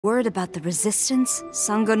Word about the resistance,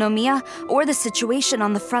 Sangonomiya, or the situation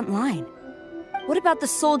on the front line? What about the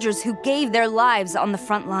soldiers who gave their lives on the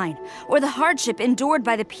front line, or the hardship endured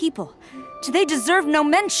by the people? Do they deserve no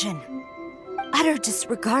mention? Utter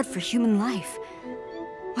disregard for human life.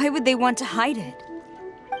 Why would they want to hide it?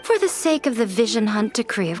 For the sake of the Vision Hunt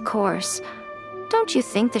decree, of course. Don't you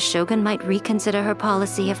think the Shogun might reconsider her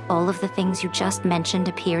policy if all of the things you just mentioned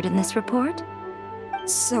appeared in this report?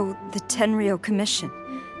 So, the Tenryou Commission,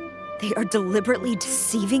 they are deliberately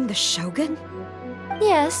deceiving the Shogun?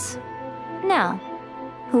 Yes. Now,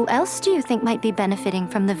 who else do you think might be benefiting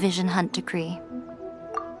from the Vision Hunt decree?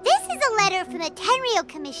 This is a letter from the Tenryou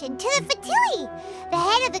Commission to the Fatui. The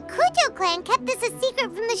head of the Kujou clan kept this a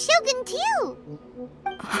secret from the Shogun, too.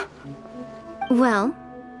 Well,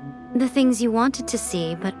 the things you wanted to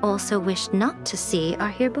see but also wished not to see are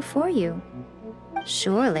here before you.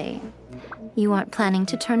 Surely, you aren't planning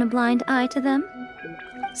to turn a blind eye to them?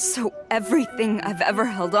 So everything I've ever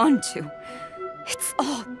held on to, it's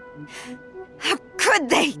all... How could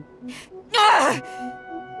they? Ugh!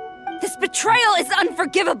 This betrayal is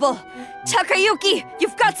unforgivable! Takayuki,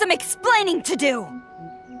 you've got some explaining to do!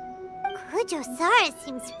 Kujou Sara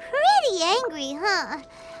seems pretty angry, huh?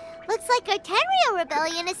 Looks like our Tenryou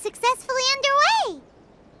rebellion is successfully underway.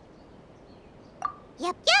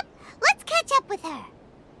 Yep. Let's catch up with her.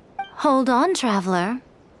 Hold on, Traveler.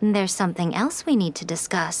 There's something else we need to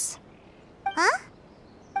discuss. Huh?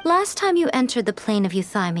 Last time you entered the plane of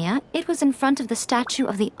Euthymia, it was in front of the statue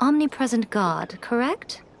of the omnipresent god,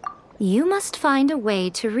 correct? You must find a way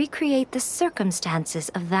to recreate the circumstances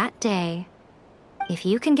of that day. If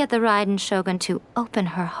you can get the Raiden Shogun to open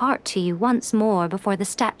her heart to you once more before the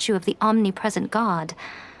statue of the omnipresent god,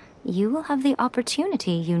 you will have the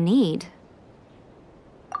opportunity you need.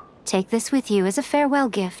 Take this with you as a farewell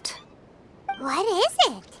gift. What is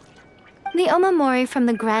it? The omamori from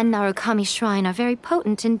the Grand Narukami Shrine are very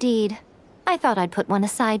potent indeed. I thought I'd put one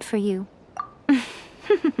aside for you.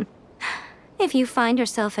 If you find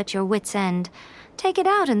yourself at your wit's end, take it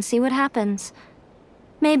out and see what happens.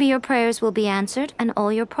 Maybe your prayers will be answered and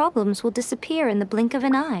all your problems will disappear in the blink of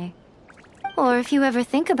an eye. Or if you ever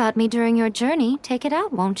think about me during your journey, take it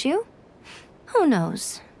out, won't you? Who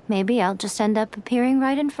knows? Maybe I'll just end up appearing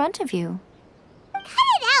right in front of you. Cut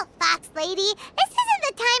it out, Fox Lady! This isn't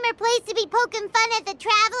the time or place to be poking fun at the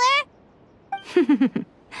Traveler!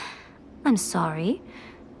 I'm sorry.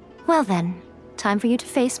 Well then, time for you to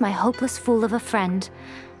face my hopeless fool of a friend.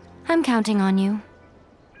 I'm counting on you.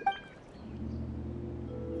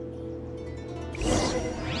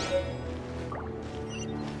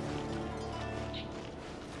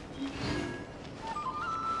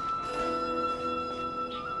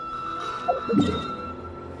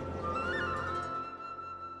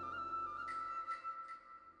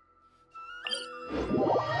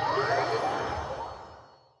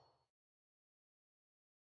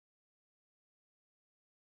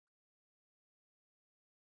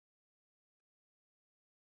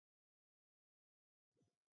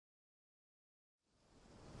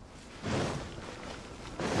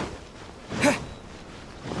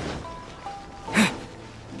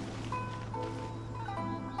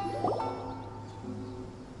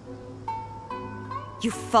 You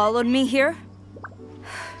followed me here?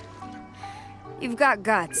 You've got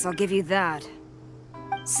guts, I'll give you that.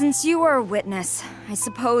 Since you are a witness, I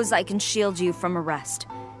suppose I can shield you from arrest.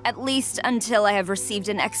 At least until I have received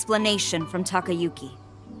an explanation from Takayuki.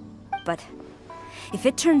 But if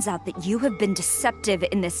it turns out that you have been deceptive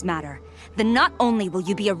in this matter, then not only will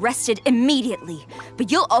you be arrested immediately,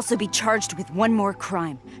 but you'll also be charged with one more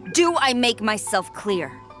crime. Do I make myself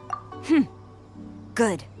clear?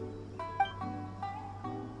 Good.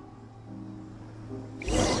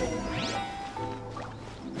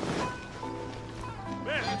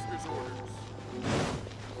 Master's orders.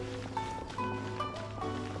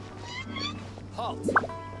 Halt.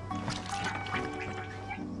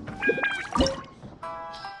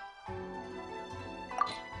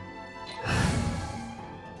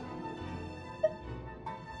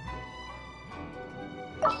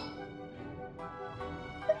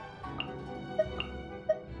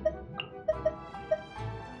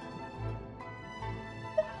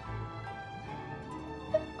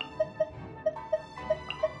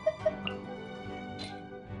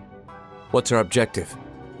 What's our objective?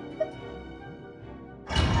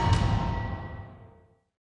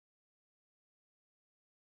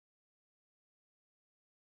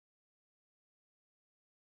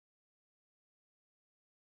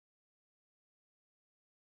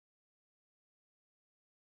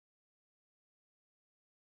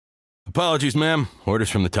 Apologies, ma'am. Orders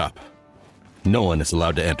from the top. No one is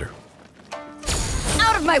allowed to enter.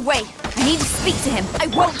 Out of my way! I need to speak to him. I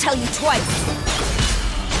won't tell you twice.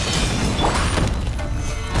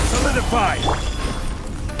 Solidify!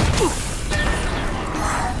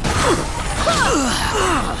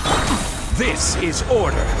 This is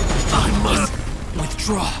order. I must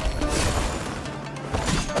withdraw.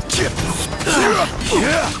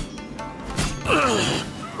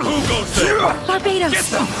 Who goes there? Barbados, Get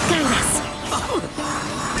them! guide us.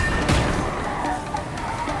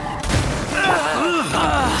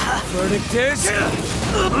 Verdict is...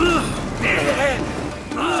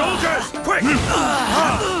 Soldiers, quick!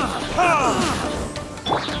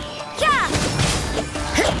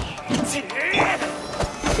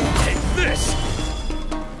 Take this!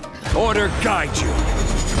 Order guide you.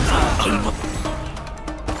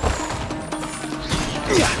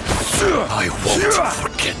 I won't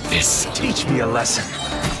forget this. Teach me a lesson.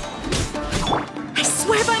 I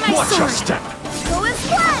swear by my Watch sword. your step. Go as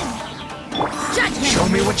one! Judgment. Show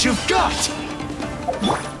me what you've got.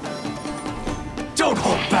 Don't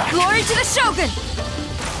hold back. Glory to the Shogun!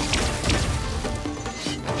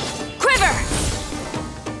 Quiver!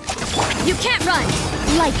 You can't run!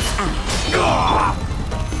 Lights out.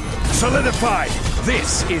 Solidify.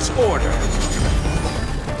 This is order.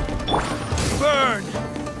 Burn.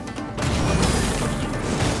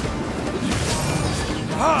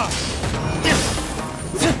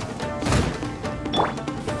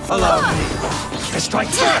 Allow me. I strike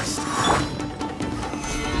first.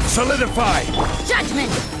 Solidify.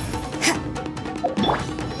 Judgment!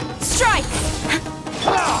 Strike!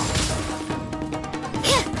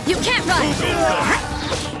 You can't run!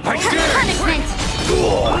 I dare. Punishment!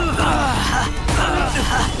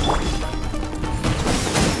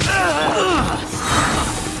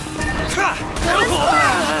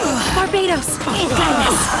 Barbados, guide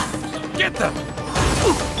us. Get them.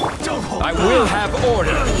 Don't hold. I will have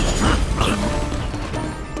order.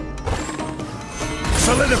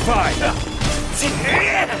 Solidify.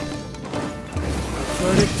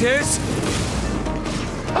 Verdict is...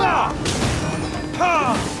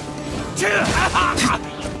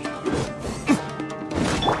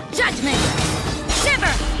 Judgment!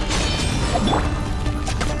 Shiver!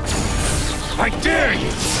 I dare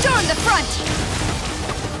you! Storm the front!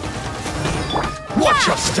 Watch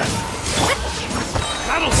your step!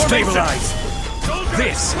 Battle stabilize!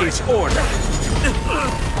 This is order!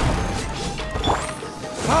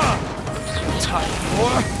 Time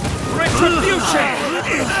for retribution!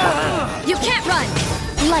 You can't run!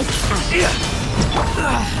 Lights out.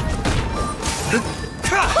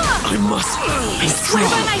 I must be Swear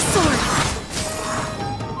by my sword.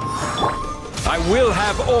 I will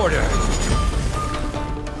have order!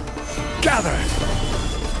 Gather!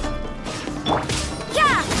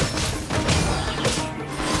 Yeah!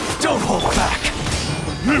 Don't hold back!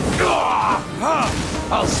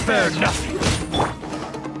 I'll spare nothing!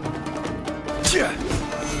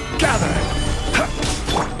 Gather!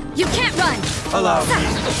 You can't run! Allow me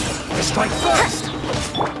to strike first!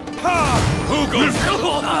 Who goes?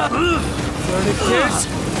 Verdict is...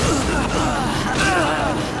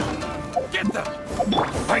 Get them!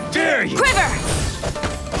 I dare you! Quiver!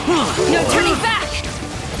 No turning back!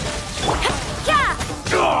 Yeah!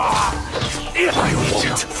 I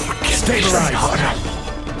won't forget. Stabilize!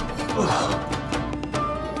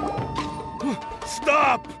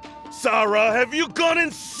 Stop! Sara, have you gone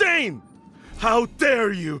insane? How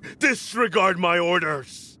dare you disregard my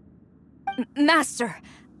orders? Master,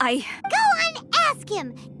 Go on, ask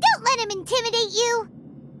him! Don't let him intimidate you!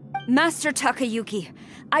 Master Takayuki,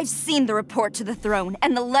 I've seen the report to the throne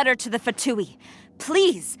and the letter to the Fatui.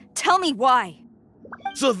 Please, tell me why.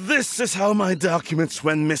 So this is how my documents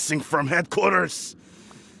went missing from headquarters.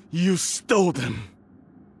 You stole them.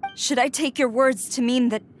 Should I take your words to mean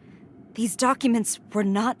that these documents were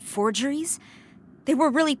not forgeries? They were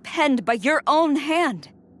really penned by your own hand.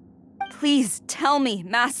 Please tell me,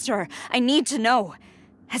 Master. I need to know.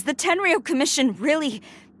 Has the Tenryou Commission really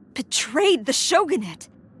betrayed the shogunate?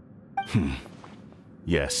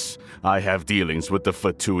 Yes, I have dealings with the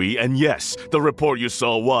Fatui, and yes, the report you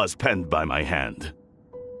saw was penned by my hand.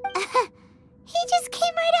 He just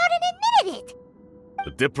came right out and admitted it!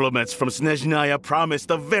 The diplomats from Snezhnaya promised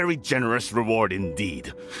a very generous reward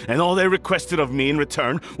indeed, and all they requested of me in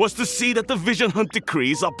return was to see that the Vision Hunt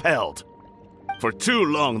decrees upheld. For too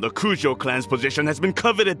long, the Kujou clan's position has been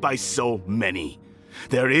coveted by so many.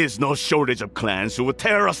 There is no shortage of clans who would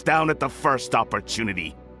tear us down at the first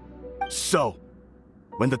opportunity. So,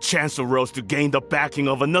 when the chance arose to gain the backing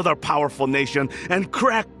of another powerful nation and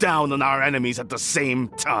crack down on our enemies at the same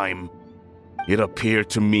time, it appeared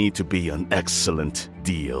to me to be an excellent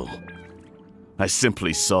deal. I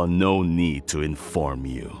simply saw no need to inform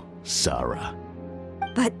you, Sara.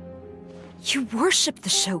 But you worship the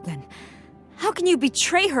Shogun. How can you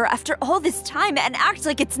betray her after all this time and act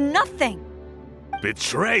like it's nothing?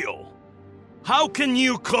 Betrayal? How can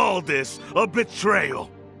you call this a betrayal?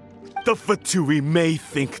 The Fatui may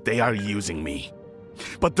think they are using me,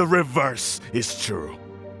 but the reverse is true.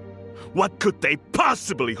 What could they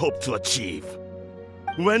possibly hope to achieve?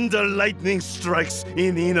 When the lightning strikes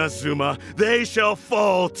in Inazuma, they shall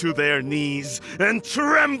fall to their knees and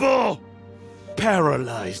tremble,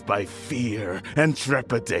 paralyzed by fear and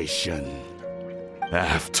trepidation.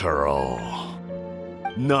 After all,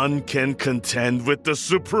 none can contend with the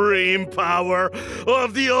supreme power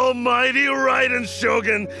of the almighty Raiden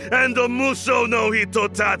Shogun and the Muso no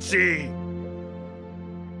Hitotachi!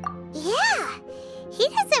 Yeah, he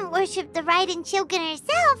doesn't worship the Raiden Shogun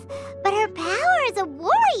herself, but her power as a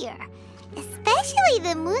warrior, especially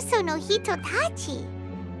the Muso no Hitotachi.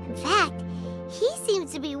 In fact, he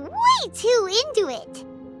seems to be way too into it.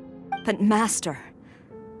 But Master,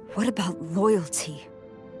 what about loyalty?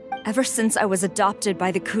 Ever since I was adopted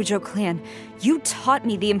by the Kujou clan, you taught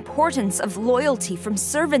me the importance of loyalty from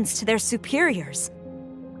servants to their superiors.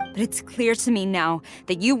 But it's clear to me now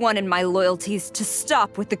that you wanted my loyalties to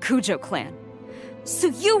stop with the Kujou clan. So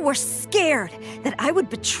you were scared that I would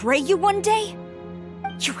betray you one day?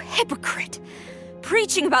 You hypocrite!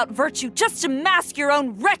 Preaching about virtue just to mask your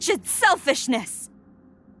own wretched selfishness!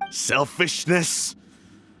 Selfishness?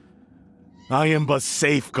 I am but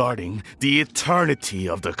safeguarding the eternity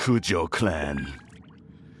of the Kujou clan.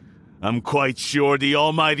 I'm quite sure the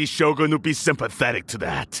almighty Shogun would be sympathetic to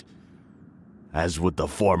that, as would the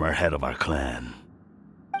former head of our clan.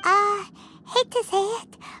 Hate to say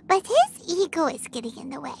it, but his ego is getting in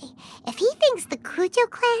the way. If he thinks the Kujou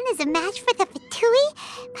clan is a match for the Fatui,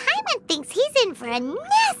 Paimon thinks he's in for a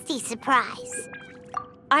nasty surprise.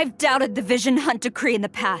 I've doubted the Vision Hunt decree in the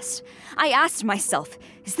past. I asked myself,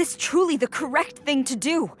 is this truly the correct thing to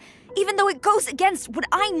do? Even though it goes against what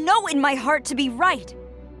I know in my heart to be right.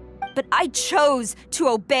 But I chose to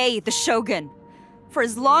obey the Shogun. For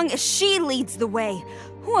as long as she leads the way,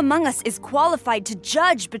 who among us is qualified to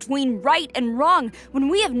judge between right and wrong when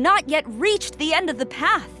we have not yet reached the end of the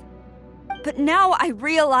path? But now I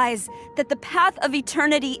realize that the path of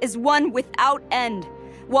eternity is one without end,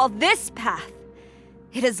 while this path,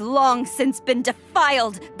 it has long since been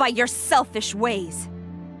defiled by your selfish ways.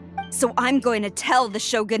 So I'm going to tell the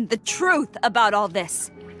Shogun the truth about all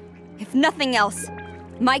this. If nothing else,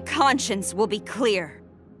 my conscience will be clear.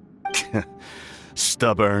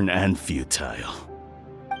 Stubborn and futile.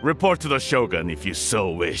 Report to the Shogun if you so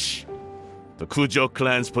wish. The Kujou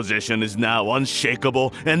clan's position is now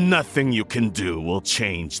unshakable, and nothing you can do will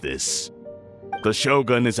change this. The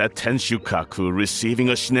Shogun is at Tenshukaku receiving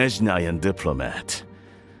a Snezhnayan diplomat,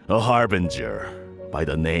 a harbinger by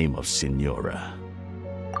the name of Signora.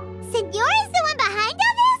 Signora's the one behind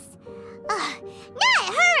all this?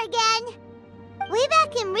 Not her again! Way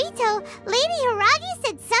back in Rito, Lady Hiragi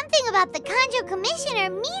said something about the Kanjo Commissioner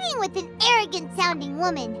meeting with an arrogant-sounding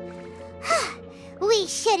woman. We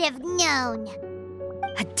should have known.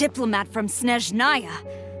 A diplomat from Snezhnaya?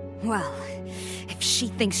 Well, if she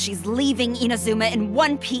thinks she's leaving Inazuma in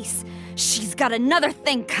one piece, she's got another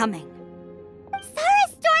thing coming. Sara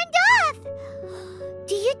stormed off!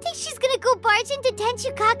 Do you think she's gonna go barge into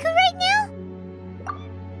Tenshukaku right now?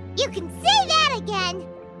 You can say that again!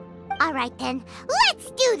 Alright then, let's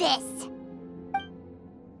do this!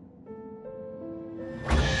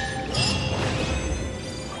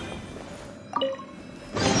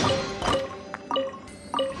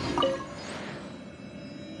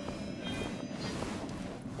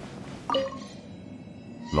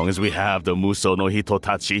 Long as we have the Muso no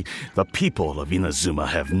Hitotachi, the people of Inazuma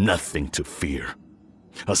have nothing to fear.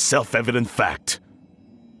 A self-evident fact.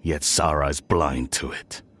 Yet Sara is blind to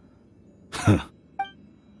it.